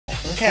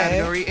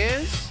category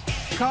is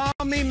Call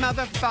Me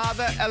Mother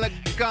Father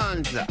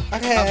Eleganza.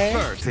 Okay.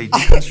 Up first,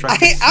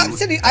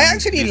 I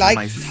actually like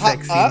top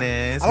up.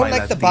 I don't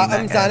like the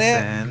bottoms on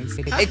it.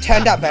 It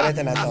turned out better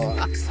than I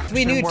thought.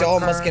 We knew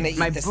Dawn was gonna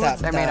eat this up. My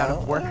boots are made out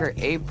of worker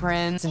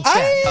aprons.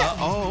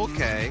 oh,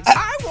 okay.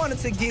 I wanted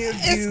to give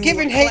you It's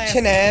giving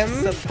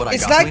H&M. It's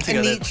like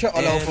Anitra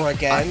all over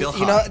again.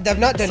 You know, they've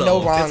not done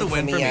no wrong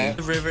for me yet.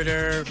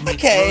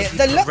 Okay,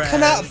 the look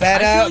come out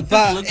better,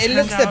 but it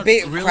looks a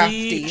bit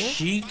crafty.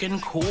 Chic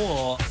and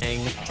cool.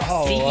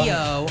 Oh.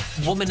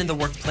 CEO, woman in the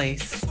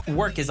workplace.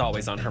 Work is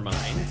always on her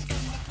mind.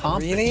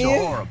 Really?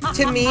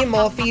 To me,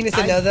 Morphine is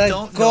another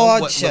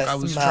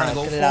gorgeous mug.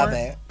 Love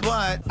it.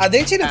 But I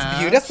think she looks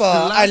beautiful.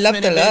 I love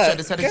the look.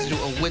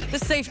 The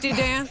safety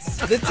dance.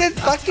 This is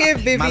fucking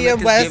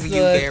Vivian Westwood.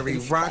 very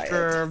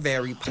rocker,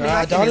 very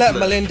Don't let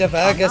Melinda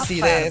Verga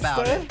see this.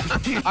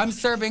 I'm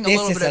serving a This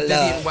little is bit of a look.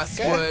 Vivian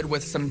Westwood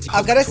with some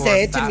I've gotta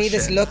say, to me,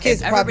 this fashion. look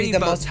is If probably everybody the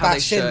votes most how they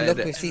fashion look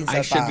should, we've seen I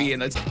so should far. be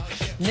in a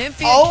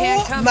Nymphia Oh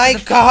can't come my to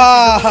the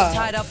tied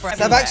god! up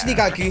right I've actually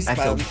got I feel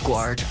goosebumps.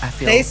 gorge. I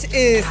feel This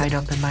is. tied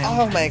up in my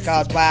Oh own my fantasy.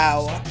 god,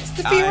 wow.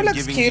 Sophia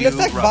looks cute. Looks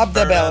like Bob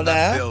the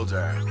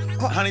Builder.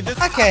 Honey,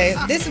 this Okay,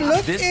 this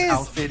look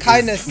is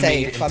kind of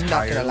safe, I'm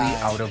not gonna lie.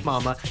 Out of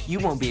Mama, you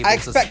won't be able I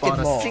to expected spot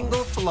more a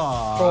single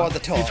flaw. for the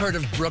top. You've heard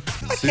of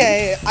Brooks?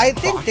 Okay, I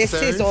think this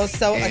is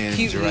also a and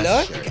cute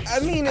dress look. shirts. I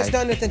mean, it's I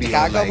not nothing to feel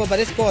gag like over, but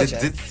it's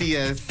gorgeous.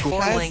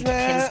 Four-link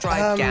Guys,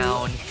 pinstripe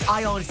gown.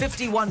 I own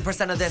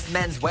 51% of this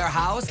men's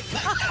warehouse.